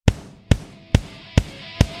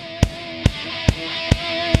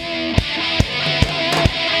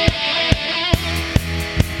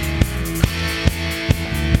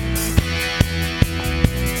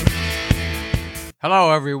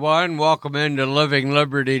Hello, everyone. Welcome into Living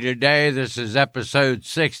Liberty Today. This is episode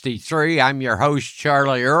 63. I'm your host,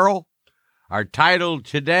 Charlie Earl. Our title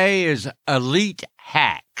today is Elite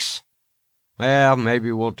Hacks. Well,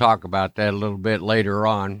 maybe we'll talk about that a little bit later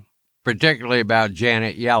on, particularly about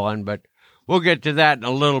Janet Yellen, but we'll get to that in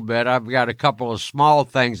a little bit. I've got a couple of small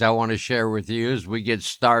things I want to share with you as we get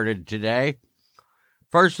started today.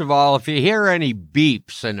 First of all, if you hear any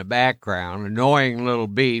beeps in the background, annoying little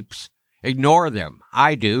beeps, ignore them.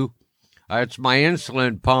 I do. It's my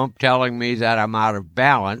insulin pump telling me that I'm out of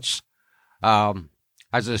balance. As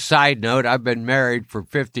a side note, I've been married for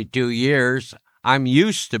 52 years. I'm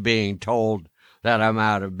used to being told that I'm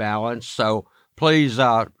out of balance, so please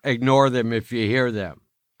ignore them if you hear them.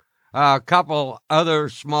 A couple other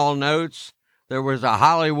small notes. There was a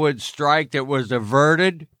Hollywood strike that was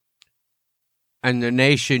averted, and the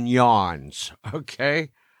nation yawns.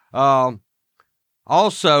 Okay?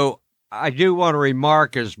 Also, I do want to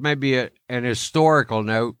remark as maybe an historical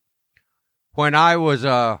note. When I was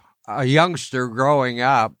a youngster growing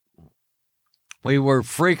up, we were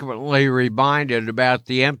frequently reminded about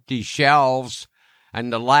the empty shelves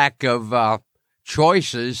and the lack of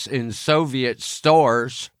choices in Soviet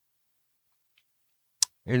stores.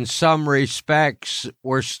 In some respects,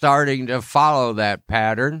 we're starting to follow that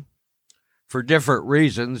pattern for different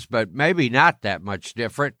reasons, but maybe not that much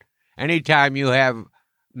different. Anytime you have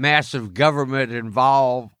massive government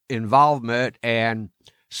involvement and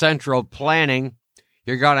central planning,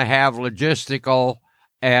 you're going to have logistical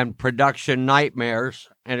and production nightmares,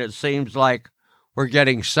 and it seems like we're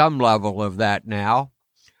getting some level of that now.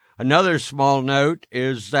 Another small note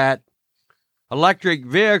is that electric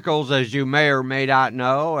vehicles, as you may or may not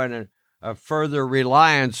know, and a further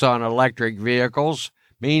reliance on electric vehicles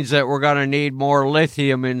means that we're going to need more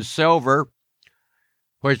lithium and silver,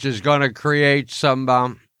 which is going to create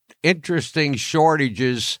some interesting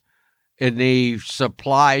shortages in the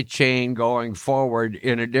supply chain going forward,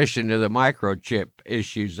 in addition to the microchip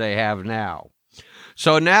issues they have now.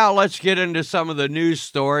 So now let's get into some of the news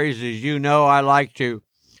stories. As you know, I like to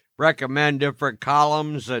recommend different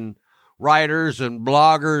columns and writers and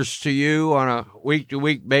bloggers to you on a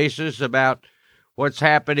week-to-week basis about what's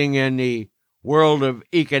happening in the world of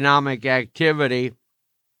economic activity.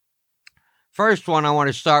 First one I want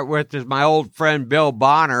to start with is my old friend Bill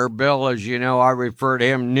Bonner. Bill, as you know, I refer to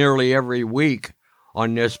him nearly every week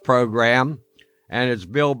on this program, and it's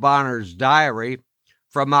Bill Bonner's diary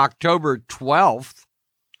from October 12th.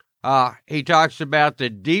 He talks about the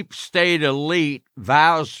deep state elite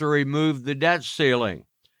vows to remove the debt ceiling.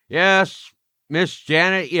 Yes, Miss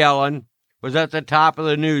Janet Yellen was at the top of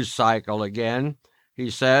the news cycle again. He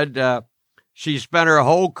said she spent her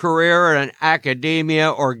whole career in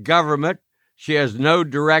academia or government. She has no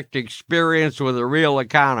direct experience with the real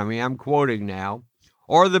economy, I'm quoting now,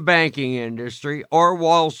 or the banking industry, or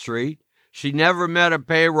Wall Street. She never met a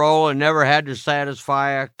payroll and never had to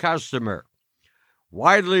satisfy a customer.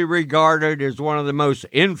 Widely regarded as one of the most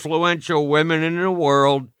influential women in the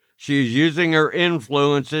world, she is using her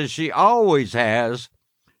influence, as she always has,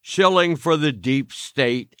 shilling for the deep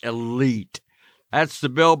state elite. That's the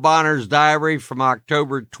Bill Bonner's diary from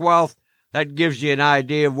October 12th. That gives you an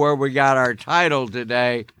idea of where we got our title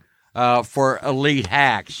today for Elite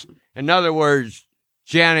Hacks. In other words,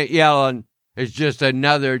 Janet Yellen is just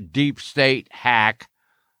another deep state hack,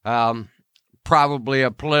 probably a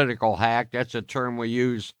political hack. That's a term we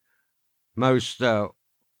use most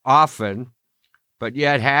often. But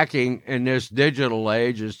yet hacking in this digital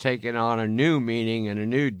age is taking on a new meaning and a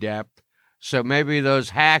new depth. So maybe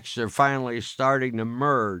those hacks are finally starting to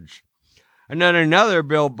merge. And then another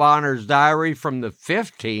Bill Bonner's diary from the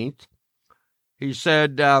 15th. He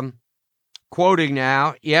said, quoting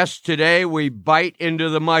now, "Yes, today we bite into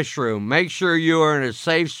the mushroom. Make sure you are in a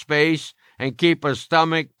safe space and keep a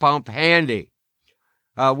stomach pump handy."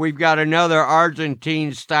 We've got another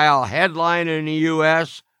Argentine-style headline in the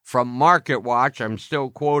U.S. from MarketWatch. I'm still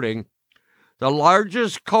quoting. "The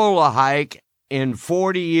largest COLA hike in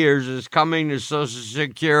 40 years is coming to Social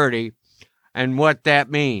Security," and what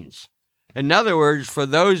that means. In other words, for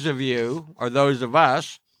those of you, or those of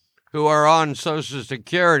us, who are on Social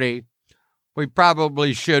Security, we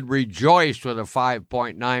probably should rejoice with a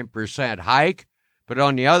 5.9% hike. But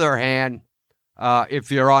on the other hand, if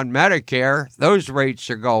you're on Medicare, those rates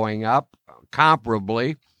are going up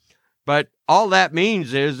comparably. But all that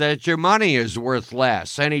means is that your money is worth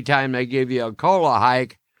less. Anytime they give you a COLA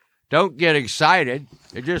hike, don't get excited.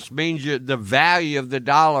 It just means the value of the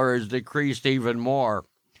dollar has decreased even more.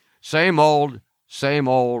 Same old, same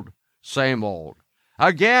old, same old.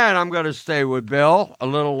 Again, I'm going to stay with Bill a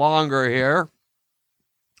little longer here.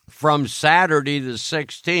 from Saturday the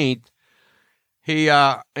 16th, he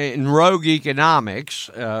in Rogue Economics,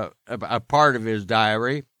 a part of his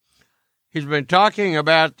diary, he's been talking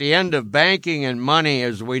about the end of banking and money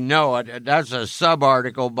as we know it. That's a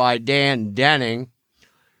sub-article by Dan Denning,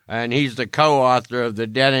 and he's the co-author of the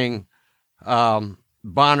Denning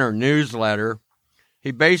Bonner newsletter.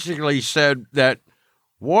 He basically said that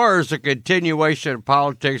war is a continuation of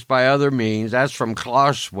politics by other means. That's from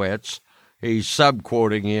Clausewitz. He's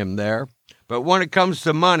subquoting him there. But when it comes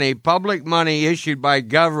to money, public money issued by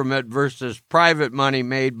government versus private money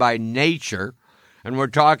made by nature, and we're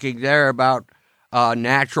talking there about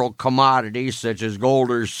natural commodities such as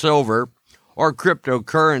gold or silver or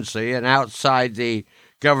cryptocurrency, and outside the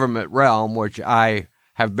government realm, which I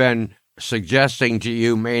have been suggesting to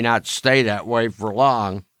you may not stay that way for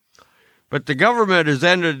long. But the government has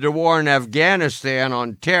ended the war in Afghanistan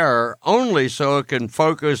on terror only so it can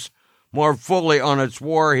focus more fully on its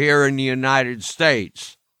war here in the United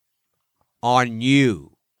States. On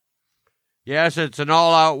you. Yes, it's an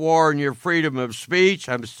all-out war on your freedom of speech.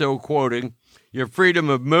 I'm still quoting. Your freedom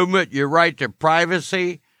of movement, your right to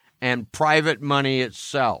privacy, and private money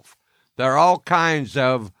itself. There are all kinds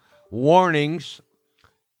of warnings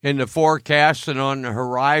in the forecast and on the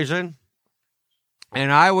horizon.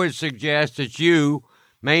 And I would suggest that you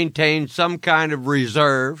maintain some kind of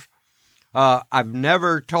reserve. I've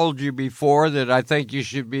never told you before that I think you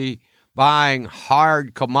should be buying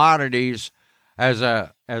hard commodities as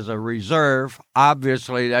a reserve.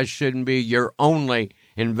 Obviously, that shouldn't be your only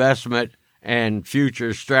investment and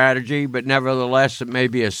future strategy, but nevertheless, it may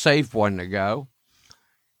be a safe one to go.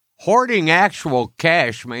 Hoarding actual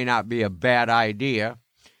cash may not be a bad idea,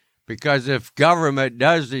 because if government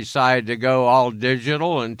does decide to go all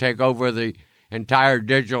digital and take over the entire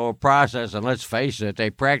digital process, and let's face it, they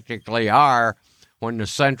practically are when the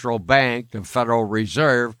central bank, the Federal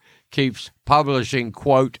Reserve, keeps publishing,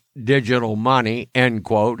 quote, digital money, end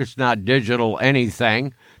quote. It's not digital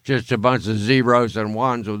anything, just a bunch of zeros and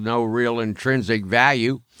ones with no real intrinsic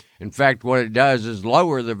value. In fact, what it does is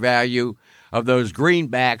lower the value of those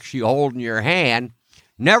greenbacks you hold in your hand.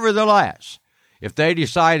 Nevertheless, if they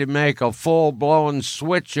decide to make a full-blown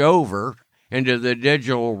switch over into the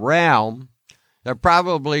digital realm, they're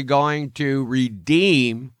probably going to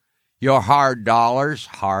redeem your hard dollars,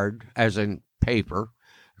 hard as in paper,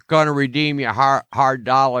 going to redeem your hard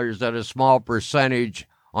dollars at a small percentage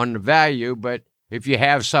on the value, but if you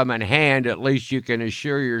have some in hand, at least you can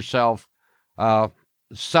assure yourself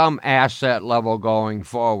some asset level going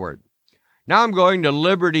forward. Now I'm going to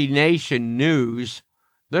Liberty Nation News.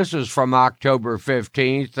 This is from October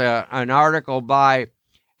 15th, an article by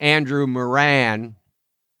Andrew Moran.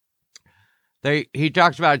 He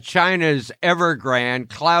talks about China's Evergrande,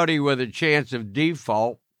 cloudy with a chance of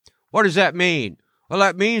default. What does that mean? Well,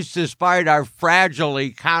 that means despite our fragile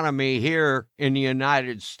economy here in the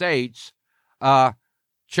United States,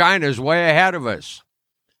 China's way ahead of us.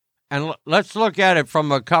 And let's look at it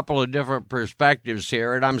from a couple of different perspectives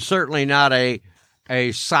here. And I'm certainly not a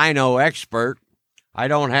Sino expert. I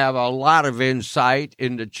don't have a lot of insight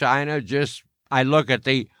into China. Just I look at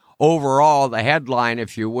the overall, the headline,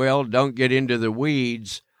 if you will. Don't get into the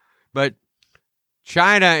weeds. But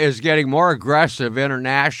China is getting more aggressive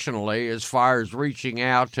internationally as far as reaching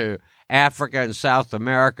out to Africa and South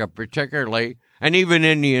America particularly, and even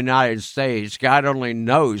in the United States. God only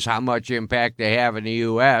knows how much impact they have in the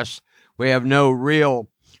U.S. We have no real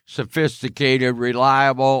sophisticated,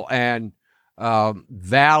 reliable, and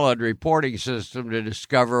valid reporting system to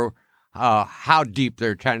discover how deep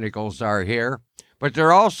their tentacles are here. But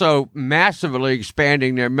they're also massively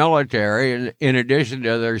expanding their military in addition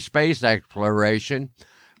to their space exploration.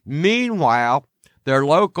 Meanwhile, their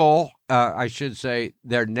local,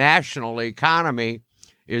 their national economy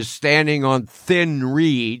is standing on thin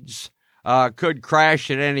reeds, could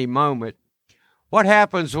crash at any moment. What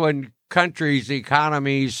happens when countries'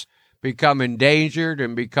 economies become endangered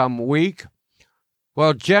and become weak?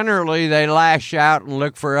 Well, generally, they lash out and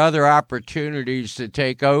look for other opportunities to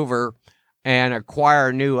take over and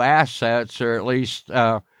acquire new assets, or at least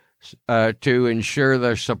to ensure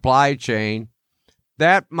their supply chain.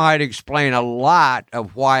 That might explain a lot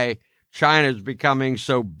of why China is becoming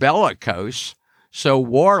so bellicose, so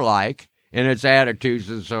warlike in its attitudes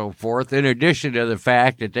and so forth, in addition to the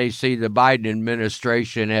fact that they see the Biden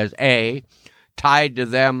administration as tied to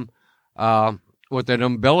them with an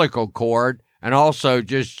umbilical cord, and also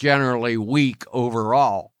just generally weak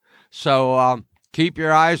overall. So keep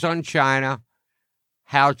your eyes on China.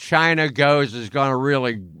 How China goes is going to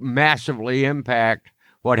really massively impact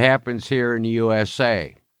what happens here in the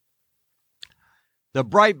USA. The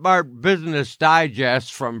Breitbart Business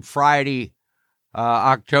Digest from Friday,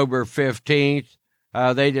 October 15th,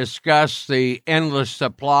 they discuss the endless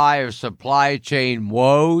supply of supply chain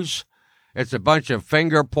woes. It's a bunch of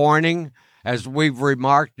finger pointing. As we've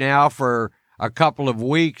remarked now for a couple of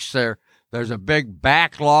weeks, there's a big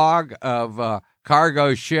backlog of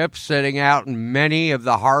cargo ships sitting out in many of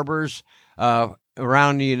the harbors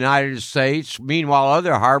around the United States. Meanwhile,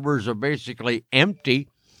 other harbors are basically empty.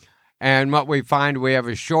 And what we find, we have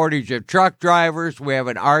a shortage of truck drivers. We have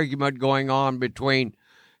an argument going on between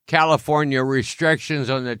California restrictions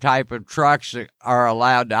on the type of trucks that are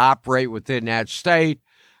allowed to operate within that state,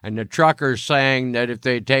 and the truckers saying that if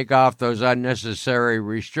they take off those unnecessary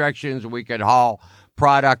restrictions, we could haul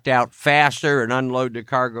product out faster and unload the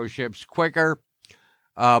cargo ships quicker.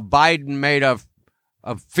 Biden made a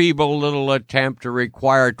feeble little attempt to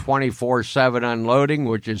require 24/7 unloading,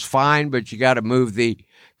 which is fine, but you got to move the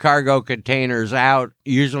cargo containers out,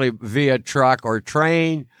 usually via truck or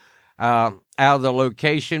train, out of the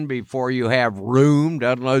location before you have room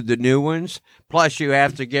to unload the new ones. Plus, you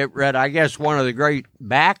have to get rid, I guess one of the great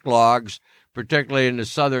backlogs, particularly in the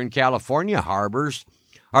Southern California harbors,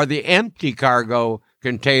 are the empty cargo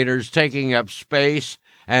containers taking up space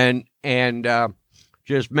and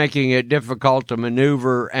just making it difficult to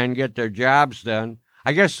maneuver and get their jobs done.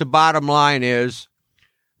 I guess the bottom line is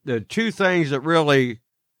the two things that really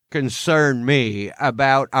concern me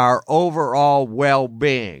about our overall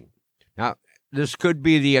well-being. Now, this could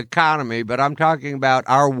be the economy, but I'm talking about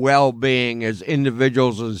our well-being as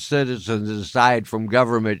individuals and citizens aside from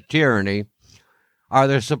government tyranny, are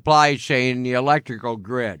the supply chain and the electrical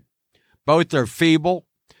grid. Both are feeble,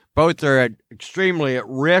 both are extremely at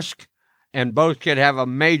risk, and both could have a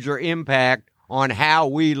major impact on how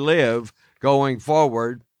we live going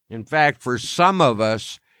forward. In fact, for some of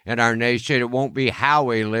us in our nation, it won't be how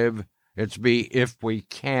we live, it's be if we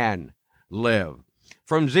can live.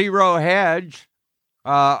 From Zero Hedge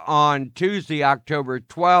on Tuesday, October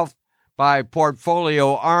 12th, by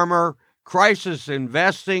Portfolio Armor, crisis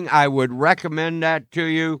investing, I would recommend that to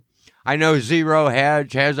you. I know Zero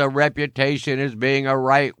Hedge has a reputation as being a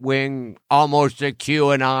right-wing, almost a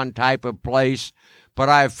QAnon type of place, but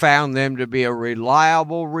I've found them to be a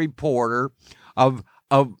reliable reporter of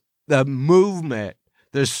the movement,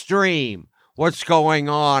 the stream, what's going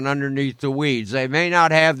on underneath the weeds. They may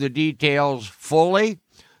not have the details fully,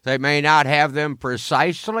 they may not have them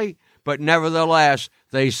precisely, but nevertheless,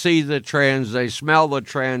 they see the trends, they smell the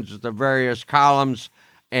trends at the various columns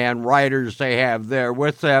and writers they have there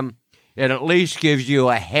with them. It at least gives you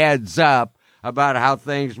a heads up about how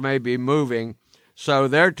things may be moving. So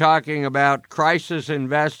they're talking about crisis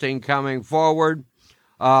investing coming forward.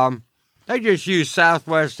 They just use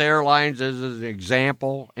Southwest Airlines as an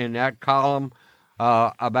example in that column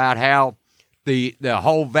about how the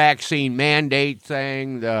whole vaccine mandate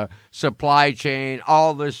thing, the supply chain,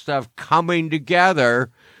 all this stuff coming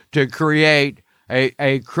together to create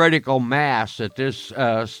a critical mass at this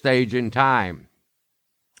stage in time.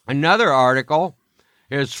 Another article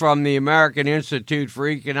is from the American Institute for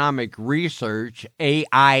Economic Research,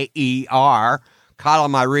 AIER,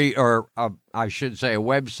 column I read, or I should say a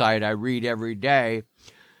website I read every day.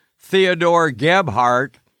 Theodore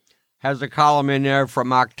Gebhardt has a column in there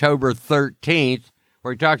from October 13th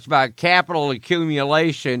where he talks about capital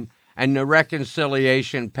accumulation and the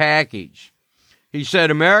reconciliation package. He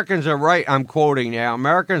said, Americans are right, I'm quoting now,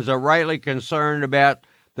 Americans are rightly concerned about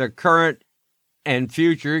the current and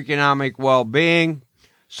future economic well-being.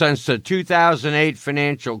 Since the 2008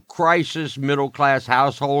 financial crisis, middle-class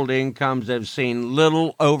household incomes have seen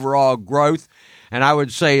little overall growth, and I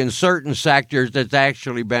would say in certain sectors it's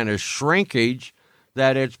actually been a shrinkage,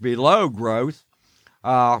 that it's below growth,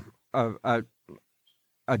 a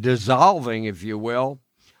dissolving, if you will,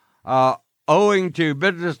 owing to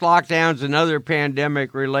business lockdowns and other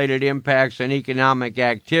pandemic-related impacts on economic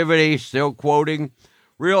activity. Still quoting,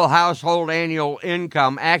 real household annual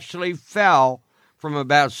income actually fell from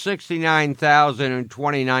about $69,000 in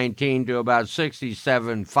 2019 to about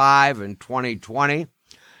 $67,500 in 2020.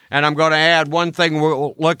 And I'm going to add one thing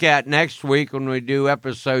we'll look at next week when we do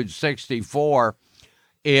episode 64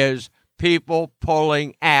 is people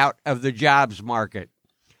pulling out of the jobs market.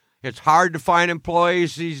 It's hard to find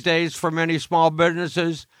employees these days for many small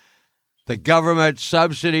businesses. The government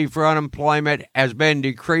subsidy for unemployment has been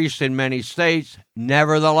decreased in many states.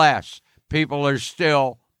 Nevertheless, people are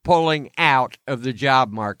still pulling out of the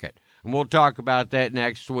job market. And we'll talk about that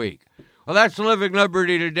next week. Well, that's Living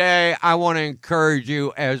Liberty Today. I want to encourage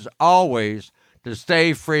you, as always, to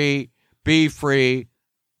stay free, be free,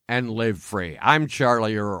 and live free. I'm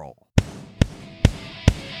Charlie Earl.